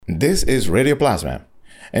This is Radio Plasma,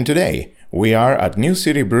 and today we are at New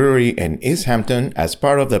City Brewery in Easthampton as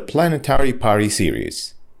part of the Planetary Party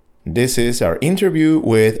series. This is our interview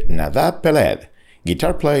with Nadav Peled,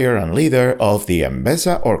 guitar player and leader of the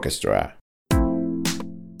Anbessa Orchestra.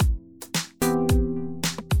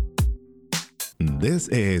 This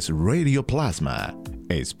is Radio Plasma,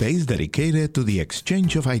 a space dedicated to the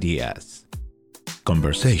exchange of ideas,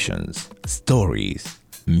 conversations, stories,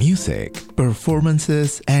 music,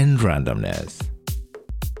 performances, and randomness.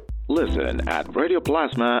 Listen at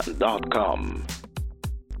radioplasma.com.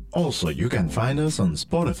 Also, you can find us on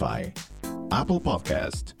Spotify, Apple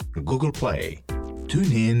Podcast, Google Play,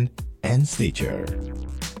 TuneIn, and Stitcher.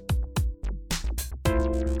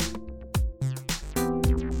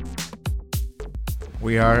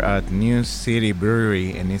 We are at New City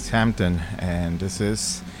Brewery in Easthampton, and this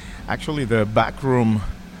is actually the back room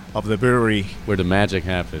of the brewery. Where the magic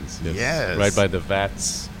happens. Yes. Right by the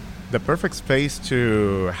vats. The perfect space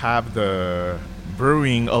to have the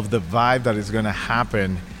brewing of the vibe that is going to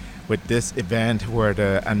happen with this event where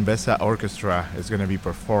the Anbessa Orchestra is going to be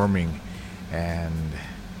performing. And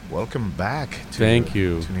welcome back to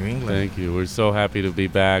New England. Thank you. We're so happy to be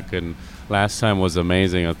back. And last time was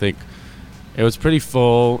amazing. I think it was pretty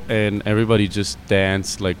full, and everybody just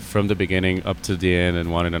danced like from the beginning up to the end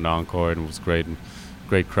and wanted an encore, and it was great.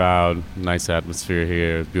 Great crowd, nice atmosphere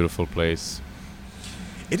here, beautiful place.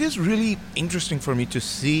 It is really interesting for me to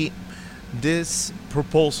see this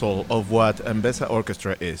proposal of what Anbessa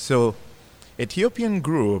Orchestra is. So, Ethiopian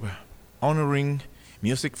group honoring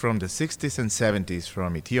music from the 60s and 70s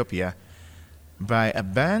from Ethiopia by a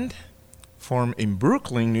band formed in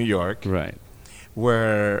Brooklyn, New York. Right.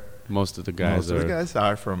 Where most of the guys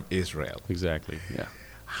are from Israel. Exactly, yeah.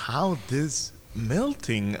 How this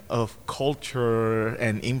melting of culture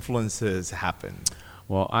and influences happen?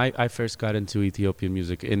 Well, I first got into Ethiopian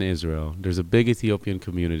music in Israel. There's a big Ethiopian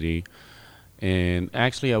community. And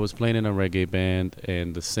actually, I was playing in a reggae band,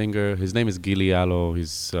 and the singer, his name is Gili Allo.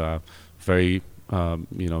 He's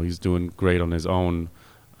he's doing great on his own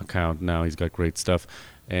account now. He's got great stuff.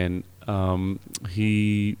 And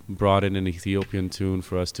he brought in an Ethiopian tune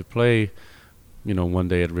for us to play, one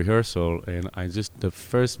day at rehearsal. And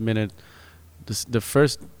the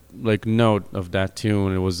first note of that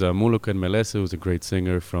tune, it was Muluk Melese, who was a great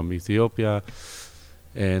singer from Ethiopia.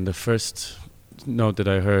 And the first note that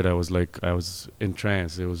I heard, I was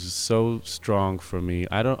entranced. It was just so strong for me.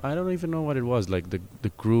 I don't even know what it was. Like the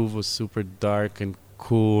groove was super dark and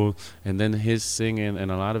cool, and then his singing,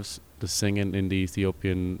 and a lot of the singing in the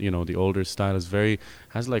Ethiopian, the older style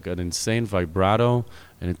has like an insane vibrato,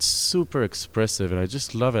 and it's super expressive, and I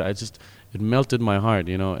just love it. It melted my heart,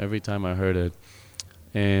 every time I heard it.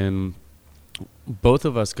 And both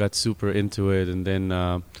of us got super into it, and then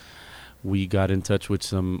we got in touch with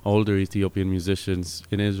some older Ethiopian musicians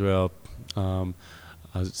in Israel, a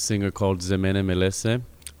singer called Zemene Melese,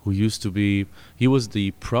 who he was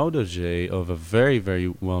the protege of a very, very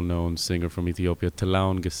well-known singer from Ethiopia,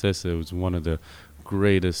 Talaun Gesese, who's one of the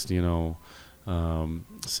greatest,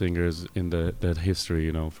 singers in that history,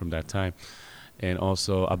 from that time. And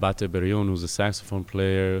also Abate Berion, who's a saxophone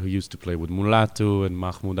player who used to play with Mulatu and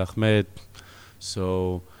Mahmoud Ahmed.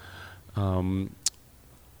 So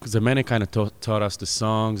Zemene kind of taught us the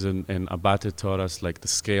songs, and Abate taught us like the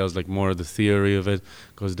scales, like more of the theory of it.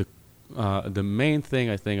 Because the main thing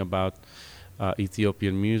I think about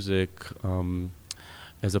Ethiopian music,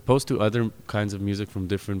 as opposed to other kinds of music from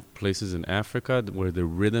different places in Africa, where the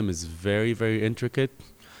rhythm is very, very intricate,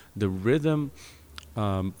 the rhythm,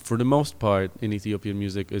 for the most part, in Ethiopian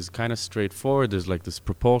music is kind of straightforward. There's like this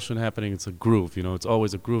propulsion happening. It's a groove, it's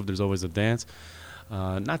always a groove. There's always a dance.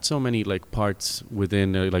 Not so many like parts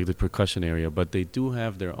within like the percussion area, but they do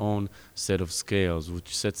have their own set of scales,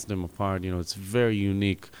 which sets them apart. It's very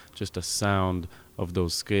unique, just a sound of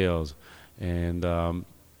those scales. And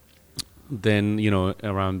then,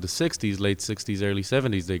 around the 60s, late 60s, early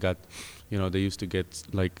 70s, they got, they used to get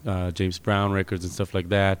like James Brown records and stuff like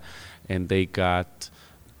that. And they got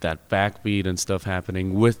that backbeat and stuff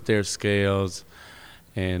happening with their scales,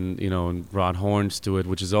 and and brought horns to it,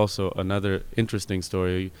 which is also another interesting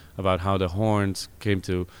story about how the horns came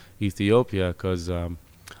to Ethiopia. Because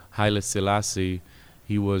Haile Selassie,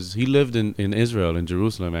 he lived in Israel, in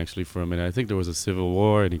Jerusalem actually, for a minute. I think there was a civil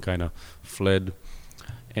war, and he kind of fled.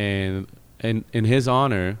 And in his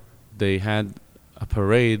honor, they had a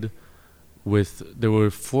parade there were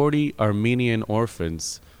 40 Armenian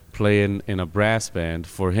orphans playing in a brass band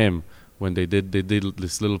for him when they did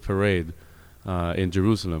this little parade in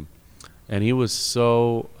Jerusalem. And he was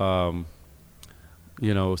so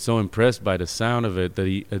so impressed by the sound of it that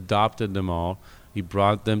he adopted them all he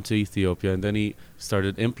brought them to Ethiopia, and then he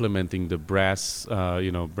started implementing the brass,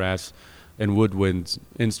 brass and woodwind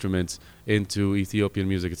instruments into Ethiopian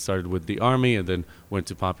music. It started with the army and then went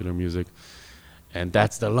to popular music. And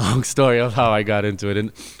that's the long story of how I got into it.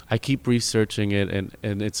 And I keep researching it,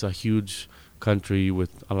 and it's a huge country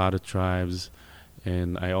with a lot of tribes.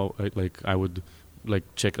 And I would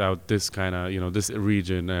like check out this kind of, this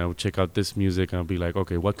region, and I would check out this music, and I'll be like,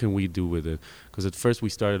 okay, what can we do with it? Because at first we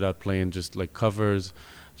started out playing just like covers,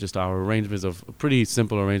 just our arrangements of pretty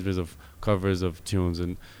simple arrangements of covers of tunes.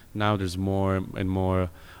 And now there's more and more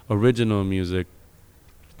original music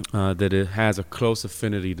that it has a close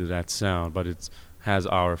affinity to that sound, but it has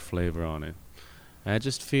our flavor on it. And I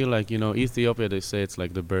just feel like, Ethiopia, they say it's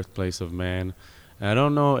like the birthplace of man. And I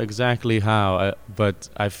don't know exactly how, but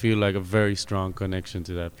I feel like a very strong connection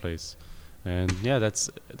to that place. And yeah, that's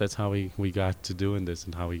how we got to doing this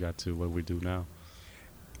and how we got to what we do now.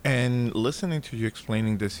 And listening to you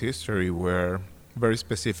explaining this history where very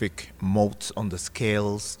specific modes on the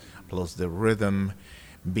scales plus the rhythm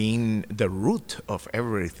being the root of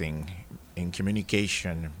everything in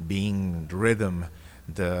communication, being rhythm,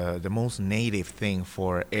 the most native thing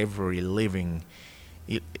for every living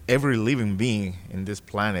being in this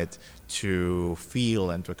planet to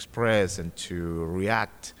feel and to express and to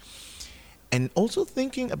react. And also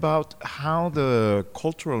thinking about how the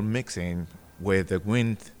cultural mixing with the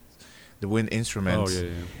wind instruments,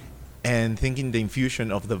 and thinking the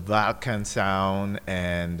infusion of the Balkan sound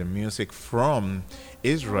and the music from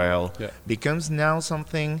Israel becomes now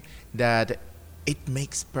something that it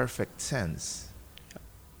makes perfect sense.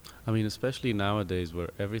 I mean, especially nowadays where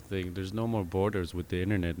there's no more borders with the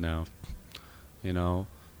internet now,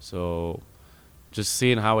 so just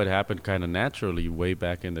seeing how it happened kind of naturally way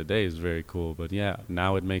back in the day is very cool. But yeah,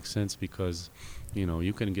 now it makes sense because,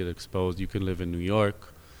 you can get exposed, you can live in New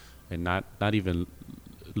York and not even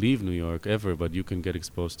leave New York ever, but you can get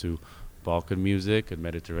exposed to Balkan music and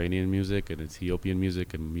Mediterranean music and Ethiopian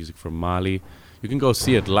music and music from Mali. You can go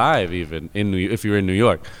see it live even if you're in New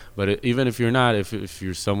York. But even if you're not, if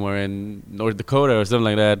you're somewhere in North Dakota or something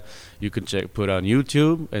like that, you can put on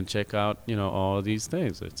YouTube and check out, all these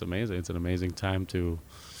things. It's amazing. It's an amazing time to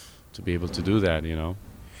be able to do that,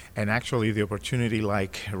 And actually the opportunity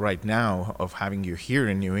like right now of having you here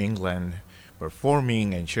in New England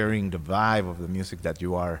performing and sharing the vibe of the music that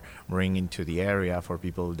you are bringing to the area for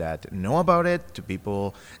people that know about it, to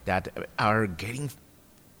people that are getting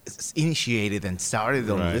initiated and started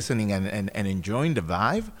on listening and enjoying the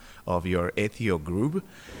vibe of your Ethio group.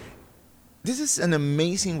 This is an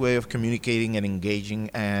amazing way of communicating and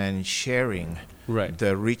engaging and sharing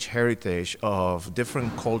the rich heritage of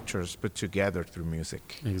different cultures put together through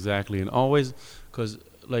music. Exactly. And always, because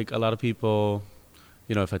like a lot of people,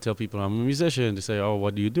 if I tell people I'm a musician, they say, oh,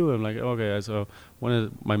 what do you do? I'm like, okay, so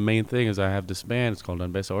my main thing is I have this band, it's called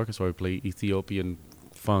Anbessa Orchestra, we play Ethiopian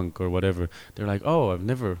funk or whatever. They're like, oh,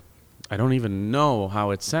 I don't even know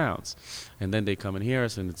how it sounds. And then they come and hear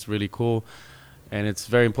us, and it's really cool. And it's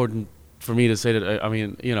very important for me to say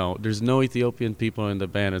that, there's no Ethiopian people in the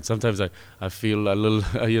band, and sometimes I feel a little,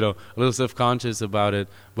 a little self-conscious about it,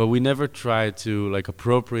 but we never try to like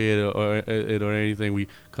appropriate it or anything. We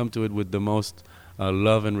come to it with the most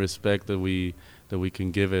love and respect that we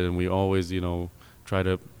can give it, and we always try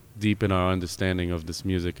to deepen our understanding of this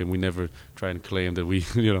music, and we never try and claim that we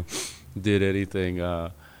did anything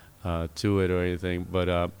to it or anything,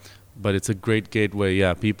 but it's a great gateway.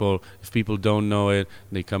 If people don't know it,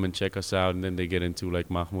 they come and check us out, and then they get into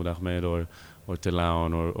like Mahmoud Ahmed or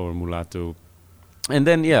Telaon or Mulatu. And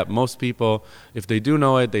then, most people, if they do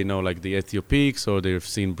know it, they know like the Ethiopics, or they've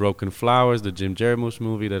seen Broken Flowers, the Jim Jarmusch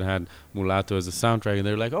movie that had Mulatto as a soundtrack, and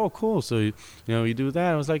they're like, oh, cool, so you do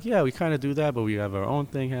that? I was like, yeah, we kind of do that, but we have our own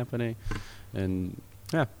thing happening. And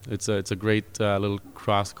it's a great little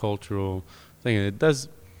cross-cultural thing, and it does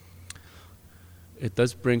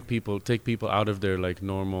take people out of their like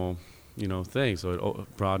normal, thing, so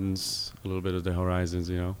it broadens a little bit of the horizons,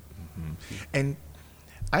 Mm-hmm. And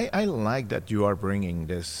I like that you are bringing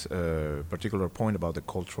this particular point about the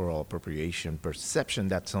cultural appropriation perception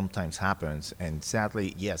that sometimes happens, and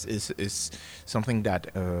sadly, yes, is something that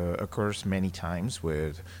occurs many times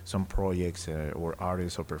with some projects or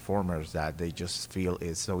artists or performers, that they just feel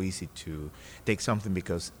it's so easy to take something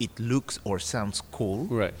because it looks or sounds cool.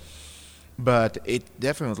 Right. But it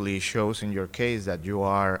definitely shows in your case that you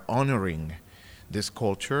are honoring this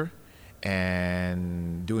culture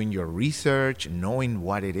and doing your research, knowing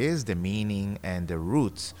what it is, the meaning and the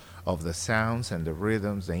roots of the sounds and the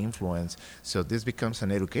rhythms, the influence. So this becomes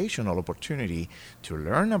an educational opportunity to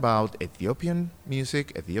learn about Ethiopian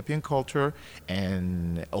music, Ethiopian culture,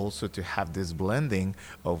 and also to have this blending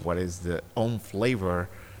of what is the own flavor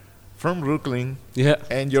from Brooklyn, Yeah,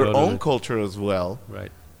 and your totally. own culture as well,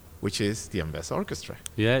 Right. which is the Anbessa Orchestra.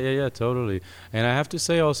 Yeah, totally. And I have to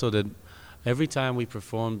say also that every time we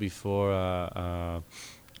performed before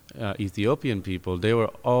Ethiopian people, they were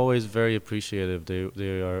always very appreciative.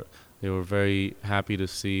 They were very happy to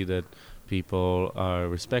see that people are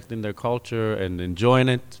respecting their culture and enjoying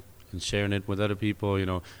it and sharing it with other people,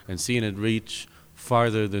 and seeing it reach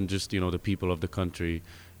farther than just the people of the country,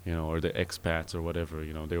 or the expats or whatever.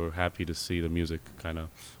 They were happy to see the music kind of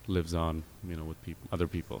lives on, with other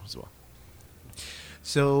people as well.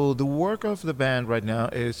 So the work of the band right now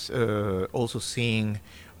is also seeing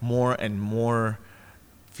more and more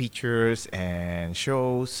features and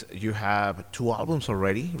shows. You have 2 albums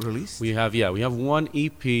already released? We have one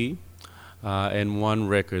EP and one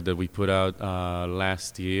record that we put out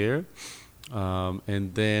last year,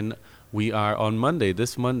 and then we are on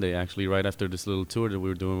this Monday actually, right after this little tour that we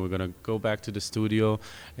were doing, we're gonna go back to the studio,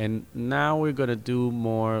 and now we're gonna do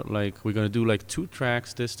more we're gonna do 2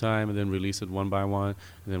 tracks this time, and then release it one by one,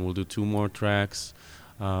 and then we'll do 2 more tracks.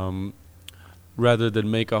 Rather than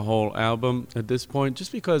make a whole album at this point,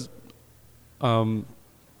 just because, I'm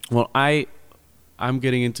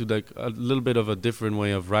getting into a little bit of a different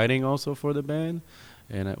way of writing also for the band,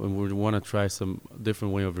 and we want to try some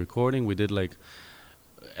different way of recording. We did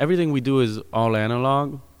everything we do is all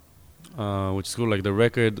analog, which is cool. The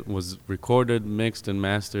record was recorded, mixed, and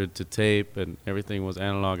mastered to tape, and everything was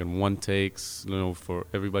analog and one takes, for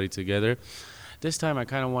everybody together. This time I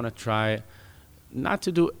kind of want to try not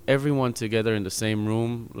to do everyone together in the same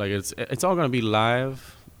room. It's all gonna be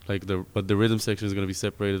live, but the rhythm section is gonna be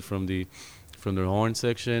separated from the horn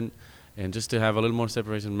section, and just to have a little more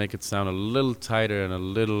separation, make it sound a little tighter and a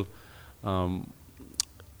little.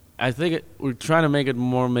 I think we're trying to make it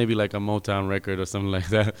more maybe like a Motown record or something like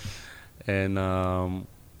that, and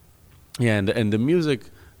and the music,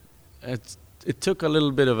 it took a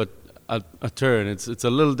little bit of a turn. It's a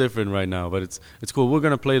little different right now, but it's cool. We're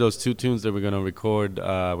gonna play those 2 tunes that we're gonna record.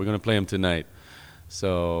 We're gonna play them tonight,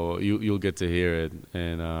 so you'll get to hear it.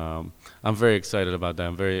 And I'm very excited about that.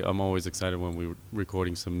 I'm always excited when we're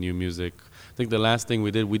recording some new music. I think the last thing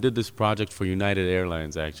we did this project for United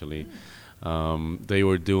Airlines actually. They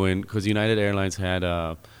were doing, because United Airlines had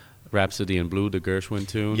Rhapsody in Blue, the Gershwin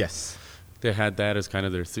tune. Yes. They had that as kind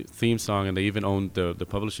of their theme song, and they even owned the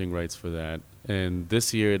publishing rights for that. And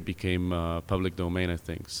this year it became public domain, I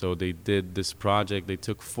think. So they did this project. They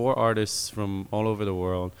took 4 artists from all over the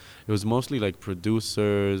world. It was mostly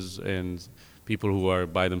producers and people who are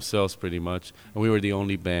by themselves pretty much, and we were the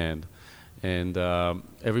only band. And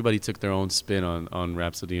everybody took their own spin on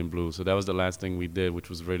Rhapsody in Blue. So that was the last thing we did, which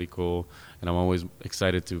was really cool. And I'm always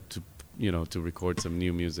excited to record some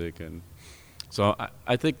new music. And so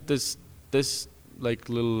I think this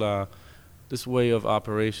little this way of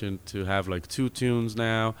operation, to have 2 tunes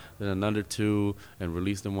now, then another 2, and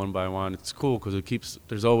release them one by one. It's cool because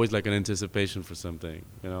there's always an anticipation for something,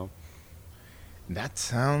 That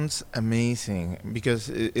sounds amazing, because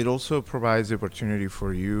it also provides the opportunity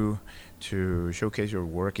for you to showcase your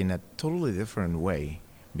work in a totally different way,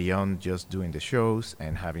 beyond just doing the shows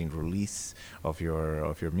and having release of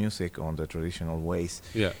your music on the traditional ways.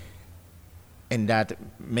 Yeah. And that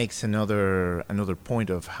makes another point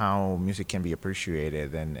of how music can be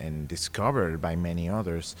appreciated and discovered by many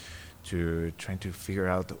others, to trying to figure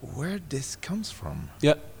out where this comes from.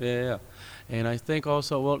 Yeah. And I think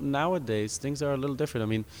also, nowadays things are a little different. I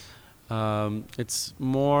mean, it's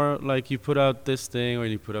more you put out this thing, or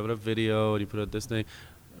you put out a video, or you put out this thing,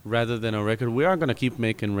 rather than a record. We are going to keep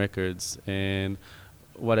making records, and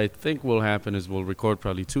what I think will happen is we'll record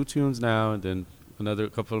probably 2 tunes now, and then another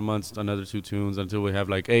couple of months, another 2 tunes, until we have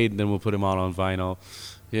 8, then we'll put them all on vinyl,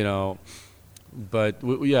 But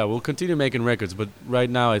we'll continue making records. But right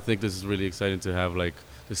now, I think this is really exciting to have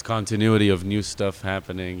this continuity of new stuff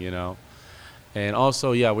happening, And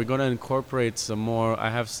also, we're going to incorporate some more. I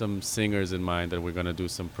have some singers in mind that we're going to do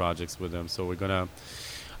some projects with them. So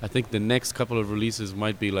I think the next couple of releases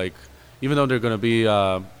might be even though they're going to be,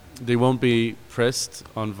 they won't be pressed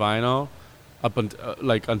on vinyl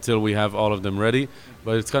until we have all of them ready.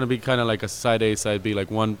 But it's going to be kind of like a side A, side B.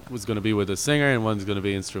 One was going to be with a singer and one's going to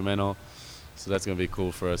be instrumental. So that's going to be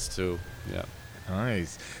cool for us too. Yeah.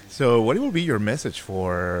 Nice. So what will be your message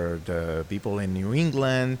for the people in New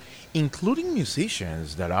England, including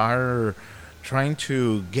musicians that are trying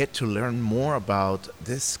to get to learn more about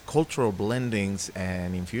this cultural blendings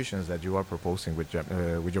and infusions that you are proposing with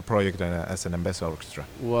your project as an Anbessa Orchestra.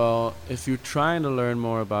 Well, if you're trying to learn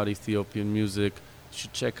more about Ethiopian music, you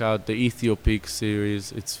should check out the Ethiopic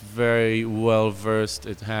series. It's very well versed.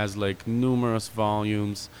 It has like numerous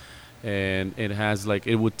volumes, and it has like,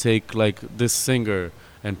 it would take like this singer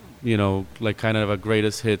and, you know, like kind of a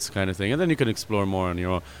greatest hits kind of thing, and then you can explore more on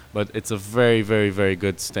your own. But it's a very, very, very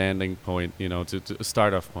good standing point, you know, to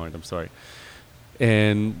start off point. I'm sorry.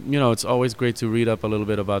 And, you know, it's always great to read up a little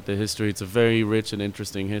bit about the history. It's a very rich and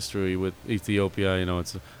interesting history with Ethiopia. You know,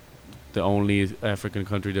 it's the only African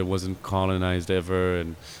country that wasn't colonized ever,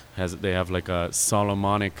 and they have like a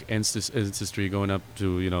Solomonic ancestry going up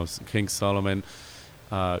to, you know, King Solomon.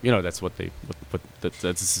 You know, that's what that's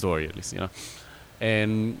the story, at least, you know.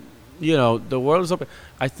 And, you know, the world is open.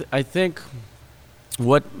 I think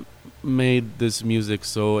what made this music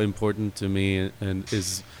so important to me and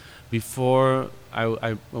is before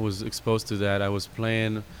I was exposed to that, I was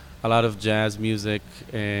playing a lot of jazz music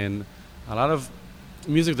and a lot of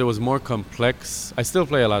music that was more complex. I still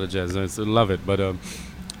play a lot of jazz, and I still love it, but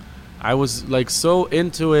I was like so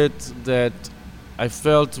into it that I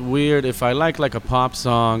felt weird if I like a pop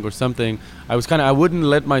song or something. I wouldn't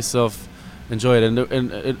let myself enjoy it,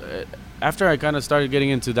 and after I kind of started getting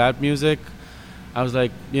into that music, I was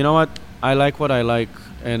like, you know what, I like what I like,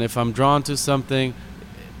 and if I'm drawn to something,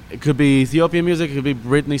 it could be Ethiopian music, it could be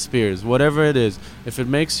Britney Spears, whatever it is. If it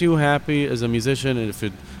makes you happy as a musician, and if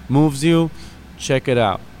it moves you, check it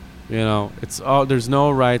out. You know, there's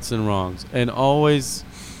no rights and wrongs, and always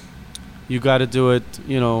you got to do it,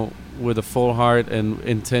 you know, with a full heart and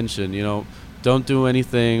intention. You know, don't do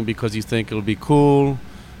anything because you think it'll be cool.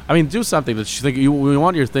 I mean, do something that you think we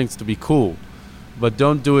want your things to be cool, but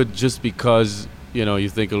don't do it just because, you know, you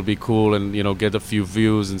think it'll be cool and, you know, get a few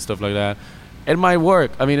views and stuff like that. It might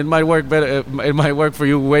work. I mean, it might work better. It might work for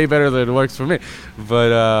you way better than it works for me.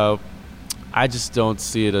 But I just don't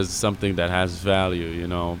see it as something that has value. You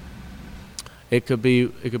know, it could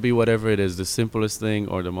be whatever it is, the simplest thing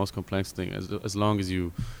or the most complex thing, as long as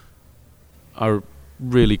you are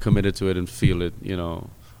really committed to it and feel it. You know,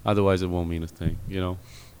 otherwise it won't mean a thing. You know.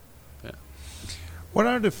 Yeah. What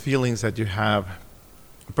are the feelings that you have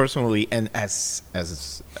personally and as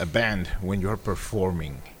a band when you're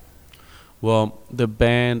performing? Well, the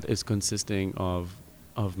band is consisting of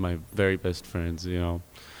my very best friends, you know,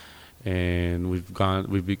 and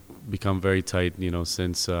we've become very tight, you know,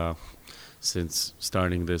 since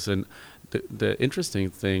starting this. And the interesting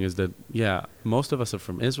thing is that, yeah, most of us are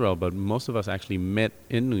from Israel, but most of us actually met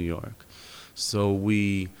in New York. So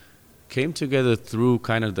we came together through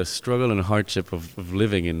kind of the struggle and hardship of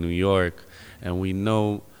living in New York, and we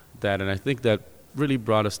know that, and I think that really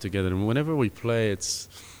brought us together. And whenever we play, it's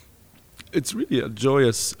really a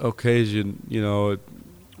joyous occasion, you know.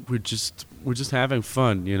 We're just having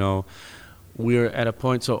fun, you know. We're at a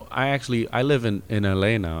point. So I live in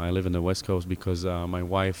LA now. I live in the West Coast because my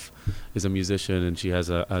wife is a musician and she has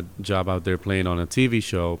a job out there playing on a TV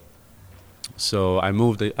show. So I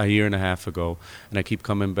moved a year and a half ago, and I keep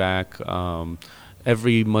coming back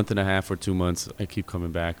every month and a half or 2 months. I keep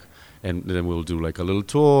coming back, and then we'll do like a little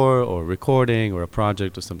tour or recording or a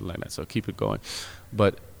project or something like that. So keep it going,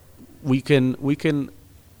 but we can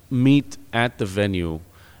meet at the venue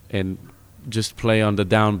and just play on the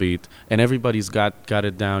downbeat, and everybody's got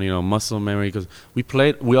it down, you know, muscle memory, because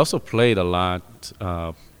we also played a lot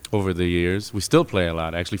over the years. We still play a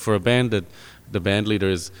lot, actually. For a band that the band leader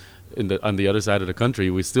is on the other side of the country,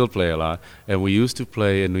 we still play a lot. And we used to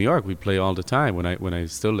play in New York. We play all the time when I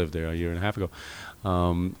still lived there a year and a half ago.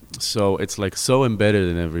 So it's like so embedded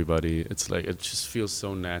in everybody. It's like it just feels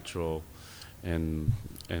so natural and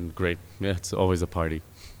great. Yeah, it's always a party.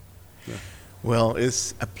 Yeah. Well,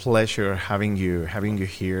 it's a pleasure having you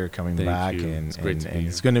here, coming Thank back, you. and It's great to be here.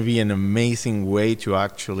 it's going to be an amazing way to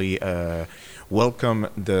actually welcome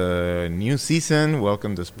the new season,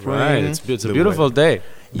 welcome the spring. Right, it's a beautiful day.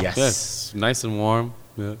 Yes. Yes, nice and warm.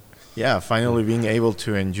 Yeah. Yeah, finally being able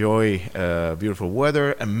to enjoy beautiful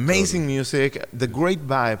weather, amazing music, the great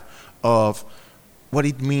vibe of what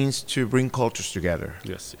it means to bring cultures together.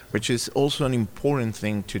 Yes. Which is also an important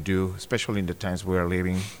thing to do, especially in the times we are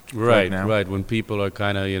living right now. Right. When people are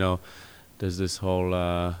kind of, you know, there's this whole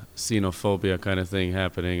xenophobia kind of thing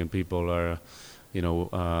happening, and people are, you know,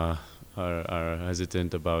 are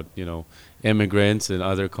hesitant about, you know, immigrants and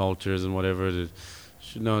other cultures and whatever. You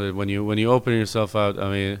should know that when you open yourself out, I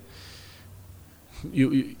mean,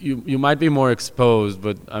 you might be more exposed,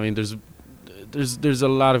 but I mean, there's a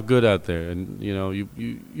lot of good out there, and you know,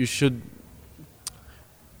 you should.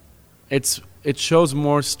 It's it shows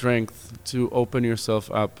more strength to open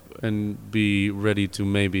yourself up and be ready to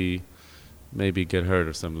maybe get hurt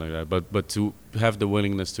or something like that. But to have the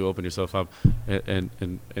willingness to open yourself up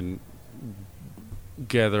and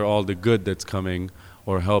gather all the good that's coming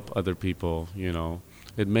or help other people, you know.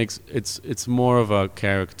 It makes it's more of a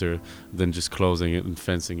character than just closing it and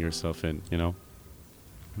fencing yourself in, you know.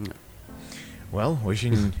 Yeah. Well,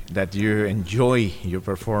 wishing that you enjoy your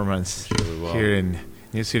performance here in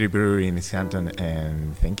New City Brewery in Easthampton,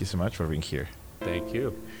 and thank you so much for being here. Thank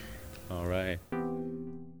you. All right.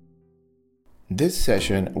 This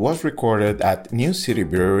session was recorded at New City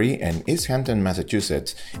Brewery in Easthampton,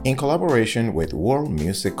 Massachusetts, in collaboration with World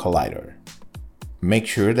Music Collider. Make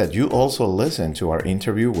sure that you also listen to our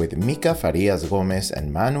interview with Mika Farias Gomez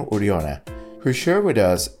and Manu Uriona, who share with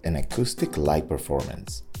us an acoustic live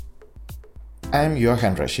performance. I'm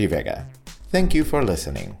Johan Rashi Vega. Thank you for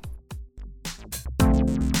listening.